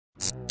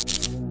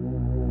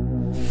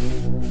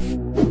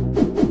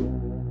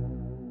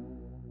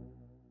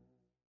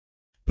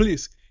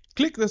Please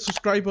click the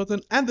subscribe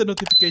button and the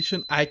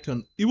notification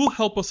icon. It will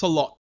help us a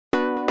lot.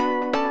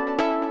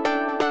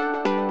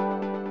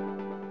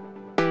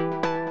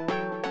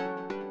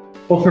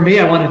 Well, for me,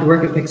 I wanted to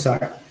work at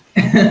Pixar.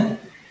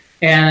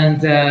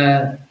 And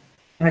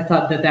I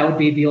thought that that would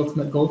be the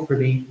ultimate goal for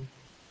me.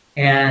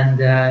 And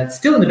it's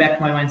still in the back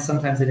of my mind,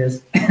 sometimes it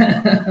is.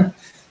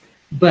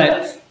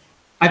 But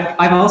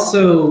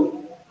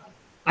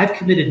I've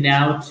committed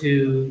now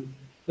to,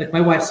 like,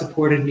 my wife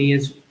supported me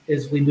as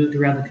we moved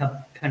around the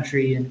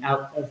country and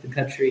out of the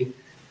country.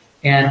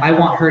 And I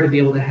want her to be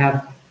able to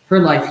have her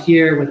life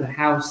here with a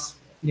house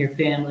near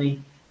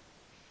family.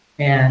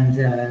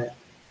 And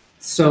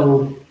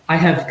so I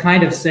have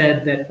kind of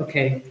said that,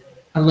 okay,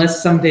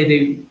 unless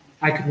someday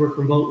I could work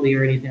remotely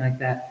or anything like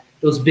that,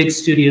 those big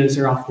studios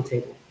are off the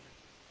table.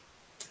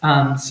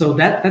 So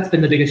that's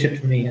been the biggest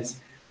shift for me. Is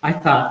I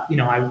thought,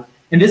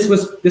 and this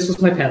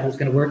was my path. I was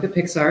going to work at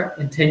Pixar,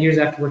 and 10 years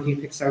after working at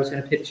Pixar, I was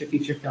going to pitch a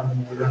feature film,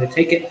 and we were going to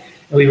take it,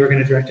 and we were going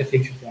to direct a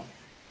feature film.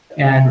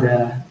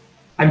 And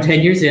I'm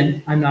 10 years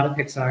in. I'm not at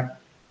Pixar,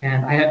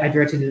 and I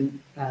directed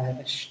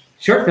a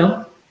short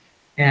film,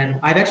 and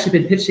I've actually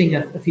been pitching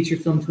a feature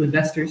film to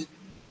investors,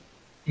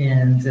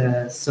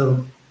 and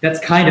so that's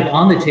kind of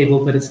on the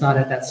table, but it's not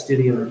at that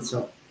studio, and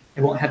so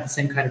I won't have the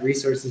same kind of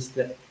resources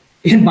that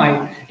in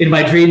my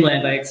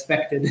dreamland I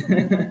expected.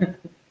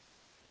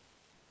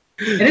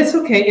 And it's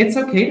okay. It's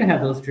okay to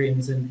have those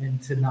dreams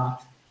and to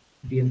not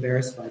be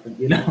embarrassed by them.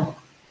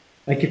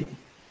 Like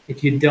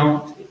if you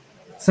don't,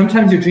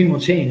 sometimes your dream will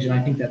change, and I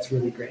think that's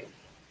really great.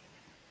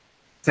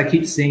 So I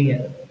keep seeing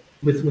it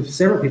with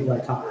several people I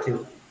talk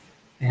to,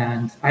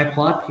 and I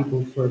applaud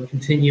people for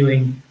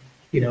continuing,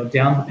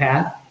 down the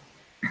path,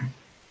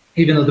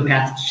 even though the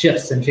path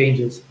shifts and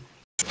changes.